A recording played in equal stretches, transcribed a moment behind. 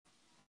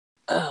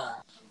Oh,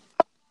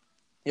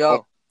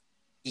 Yo,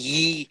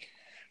 yee.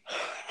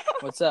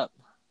 what's up?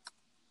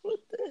 What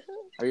the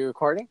hell? Are you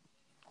recording?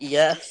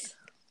 Yes.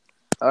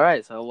 All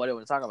right. So, what do you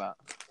want to talk about?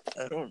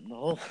 I don't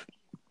know.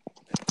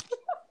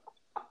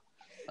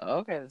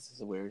 Okay, this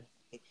is weird.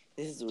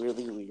 This is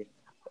really weird.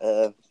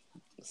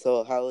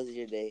 So how was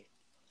your day?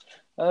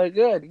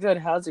 Good, good.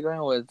 How's it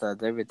going with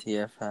David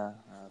TF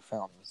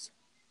films?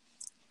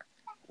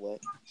 What?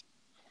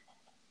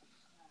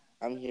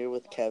 I'm here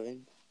with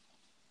Kevin,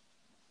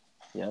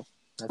 Yep,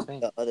 that's me.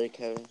 the other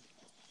Kevin.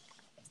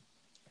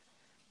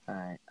 All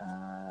right.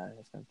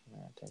 Just gonna pay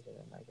attention to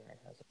my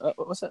guy.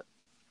 What's up?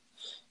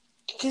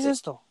 ¿Qué es Say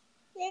esto?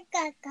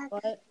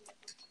 What?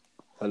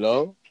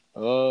 Hello.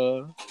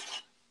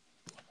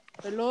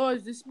 Hello,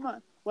 is this my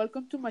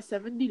welcome to my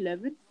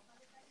 7-Eleven?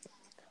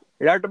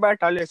 You have to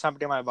tell you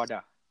something, my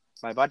brother.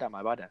 My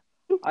brother.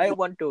 I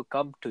want to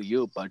come to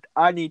you, but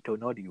I need to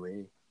know the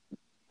way.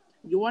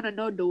 You wanna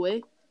know the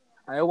way?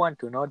 I want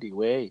to know the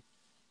way.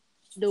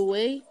 The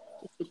way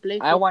is to play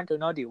I for want to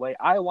know the way.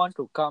 I want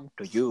to come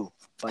to you,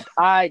 but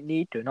I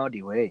need to know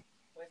the way.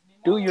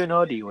 Do you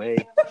know the way?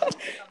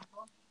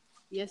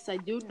 Yes, I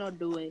do know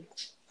the way.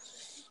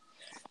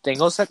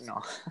 Tengo sed,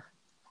 no.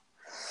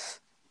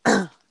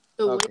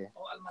 The way Okay.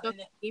 to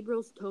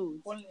Gabriel's toes.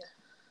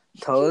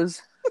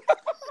 Toes.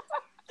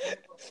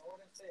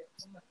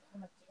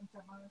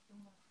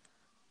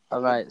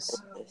 All right.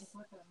 this.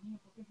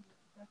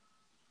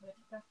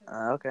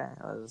 Okay.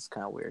 Well, this is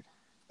kind of weird.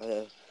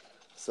 Uh,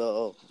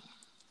 so,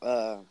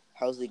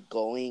 how's it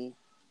going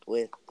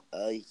with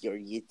your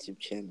YouTube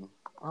channel?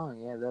 Oh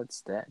yeah,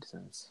 that's that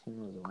since he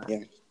moves away.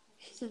 Yeah.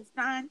 Since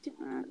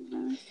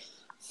 1999.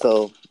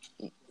 So,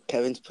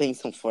 Kevin's playing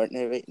some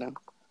Fortnite right now.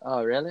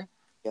 Oh really?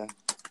 Yeah.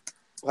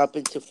 What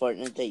happened to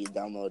Fortnite that you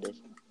downloaded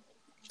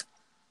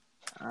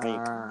on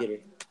your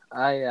computer?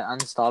 I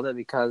uninstalled it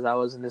because I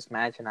was in this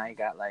match and I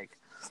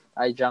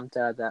jumped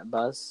out of that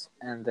bus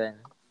and then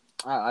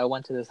I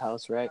went to this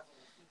house, right?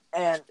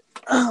 And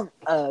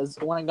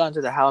when I got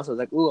into the house, I was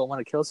like, "Ooh, I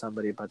want to kill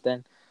somebody," but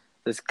then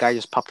this guy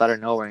just popped out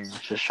of nowhere and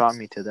just shot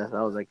me to death.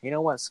 I was like, "You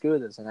know what? Screw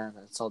this," and then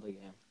I installed the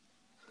game.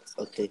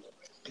 Okay.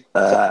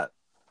 Uh,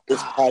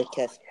 This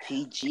podcast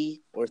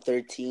PG or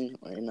 13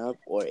 and up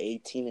or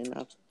 18 and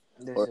up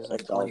this or is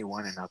like adult?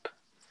 21 and up,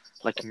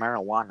 like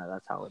marijuana.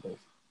 That's how it is.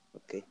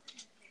 Okay.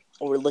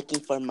 We're looking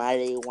for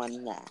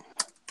marijuana.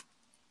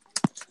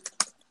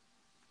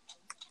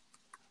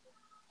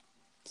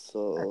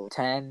 So,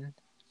 10,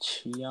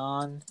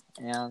 Cheon,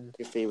 and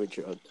your favorite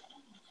drug?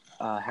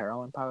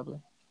 heroin probably,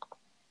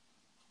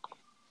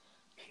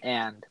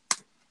 and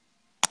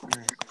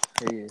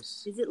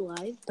Is it live?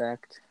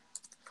 respect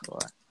for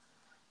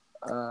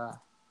uh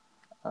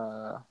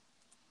uh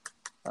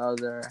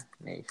other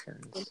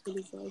nations Yes, it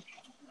is live.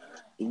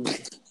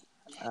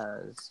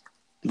 as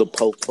The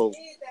Popo.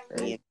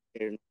 a Me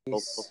and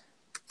Popo.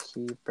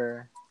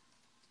 peacekeeper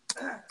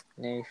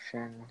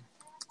nation.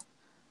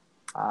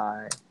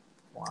 I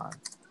want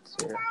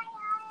to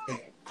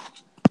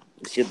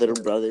Is your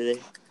little brother there?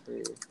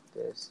 free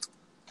this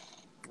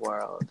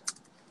world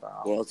from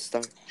World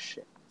Star.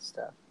 shit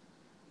stuff,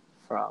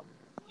 from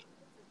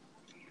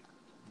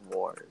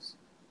wars.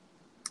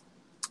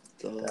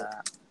 So,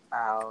 The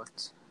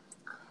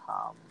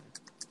outcome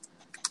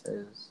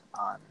is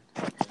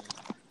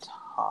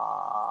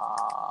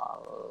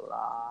intolerable.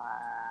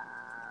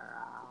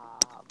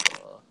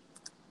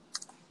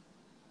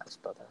 I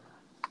spelled that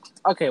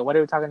wrong. Okay, what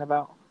are we talking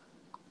about?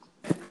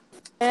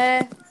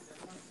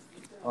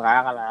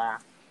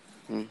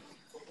 hmm.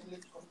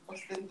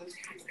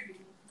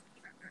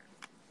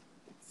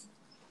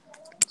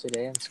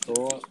 Today in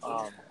school,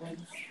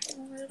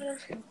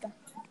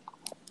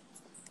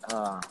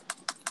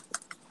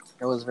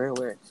 it was very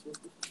weird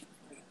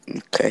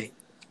Okay.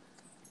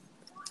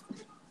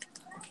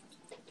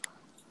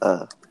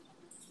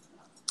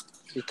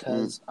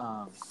 because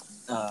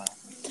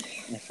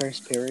in the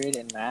first period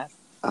in math,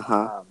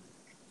 Uh-huh.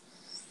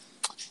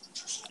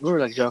 we were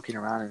like joking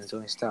around and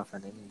doing stuff,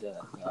 and then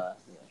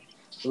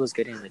it was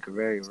getting like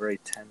very very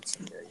tense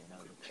in there,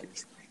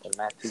 because the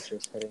math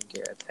teachers couldn't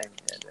get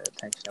the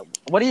attention of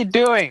what are you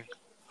doing?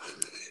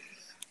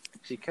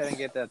 She couldn't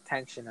get the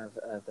attention of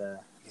the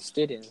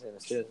students, and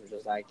the students were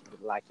just like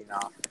lacking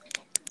off.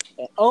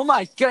 And, oh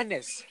my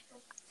goodness!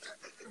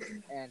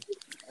 And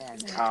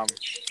and um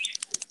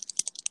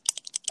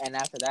and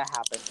after that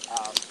happened,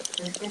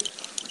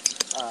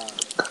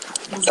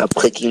 Stop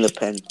clicking the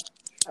pen.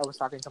 I was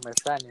talking to my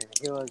friend, and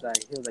he was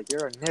like,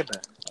 "You're a nibba."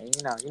 And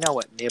you know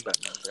what nibba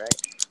means,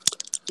 right?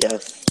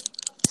 Yes.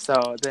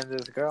 So then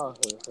this girl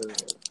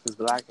who's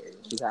black,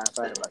 she sat in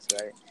front of us,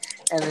 right?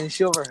 And then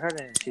she overheard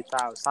it, and she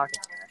thought I was talking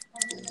to her.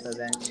 So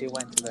then she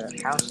went to the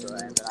counselor,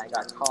 and then I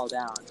got called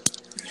down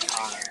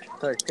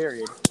third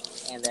period,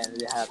 and then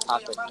they had a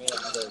talk with me and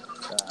another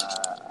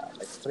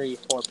like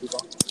 3-4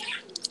 people.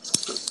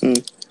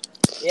 Hmm.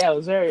 Yeah, it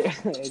was very.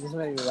 It just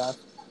made me laugh.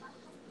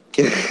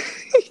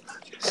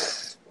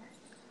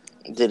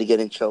 Did he get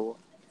in trouble?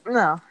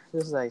 No, she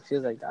was like,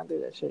 "Don't do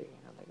that shit."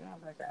 I'm like, "Oh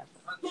my god."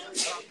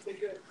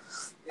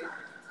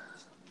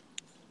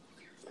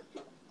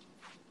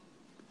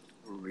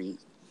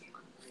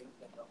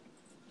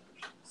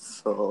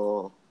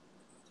 So,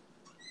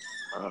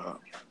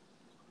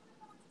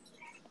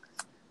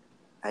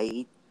 I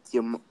eat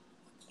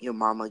your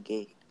mama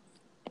gay.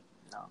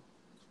 No.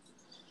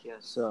 Yes.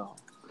 So,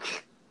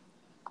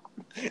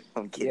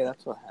 I'm kidding. yeah,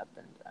 that's what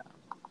happened.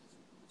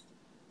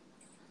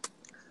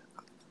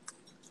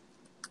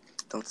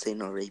 Don't say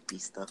no rapey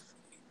stuff.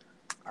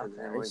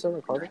 Okay, are you still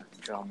recording?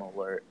 Drama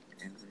alert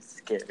and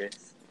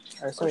scares.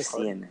 Are you still Or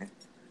recording? CNN.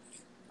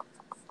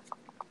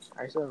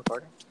 Are you still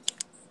recording?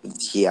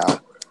 Yeah.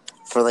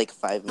 For like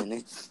 5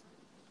 minutes.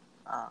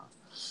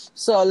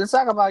 So let's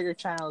talk about your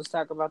channel. Let's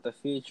talk about the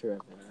future of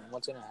it and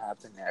what's gonna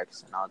happen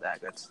next and all that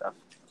good stuff.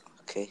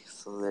 Okay,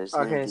 so there's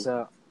Okay, gonna be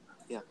so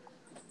yeah.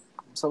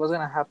 So what's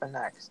gonna happen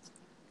next?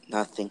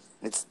 Nothing.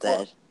 It's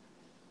dead.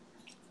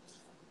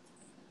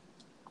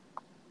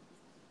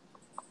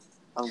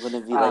 I'm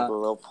gonna be like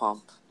Lil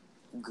Pump.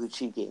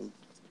 Gucci Gang.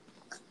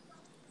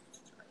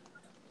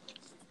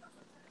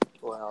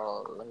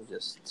 Well, let me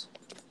just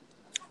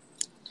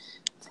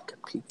take a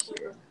peek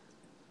here.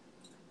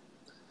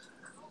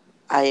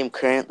 I am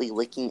currently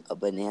licking a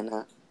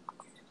banana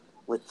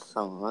with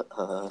some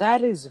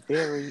That is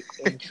very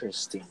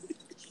interesting.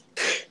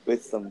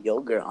 with some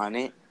yogurt on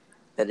it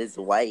that is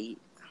white.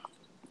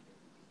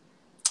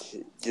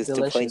 Just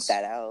Delicious. to point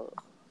that out.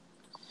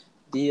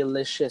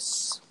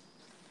 Delicious.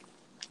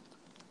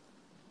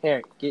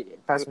 Here,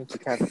 pass me to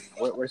Kevin.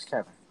 Where's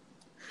Kevin?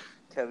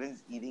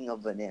 Kevin's eating a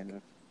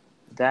banana.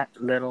 That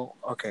little.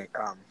 Okay.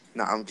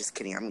 No, I'm just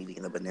kidding. I'm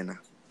eating the banana.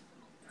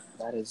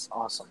 That is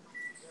awesome.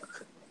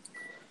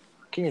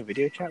 Can you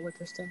video chat with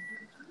this thing?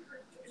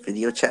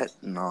 Video chat?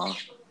 No.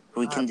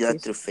 We can do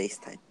that Please. through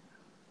FaceTime.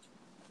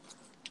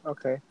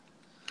 Okay.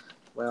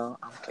 Well,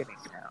 I'm kidding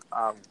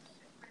now.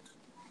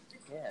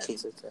 Yeah. Okay.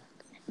 It's a...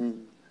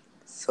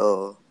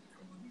 So,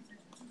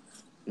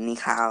 ni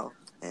hao,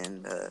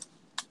 and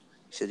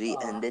should we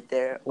end it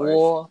there?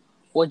 Or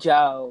我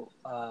叫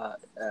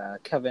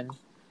Kevin.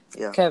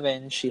 Yeah.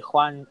 Kevin 喜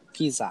欢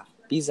pizza.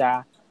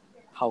 Pizza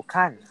好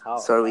看.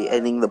 So are we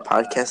ending the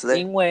podcast there?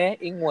 因为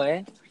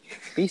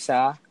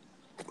pizza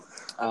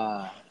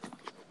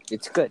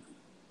it's good.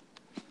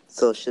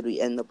 So should we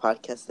end the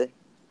podcast there?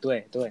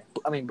 对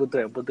I mean 不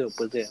对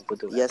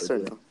Yes or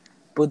no?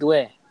 不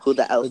对 Who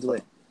the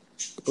alpha?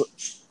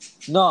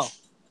 No.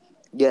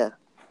 Yeah.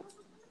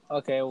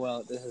 Okay,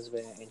 well, this has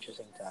been an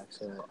interesting talk.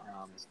 So,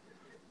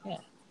 yeah.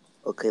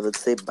 Okay, let's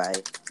say bye.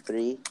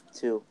 3,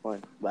 2,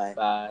 1, bye.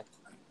 Bye.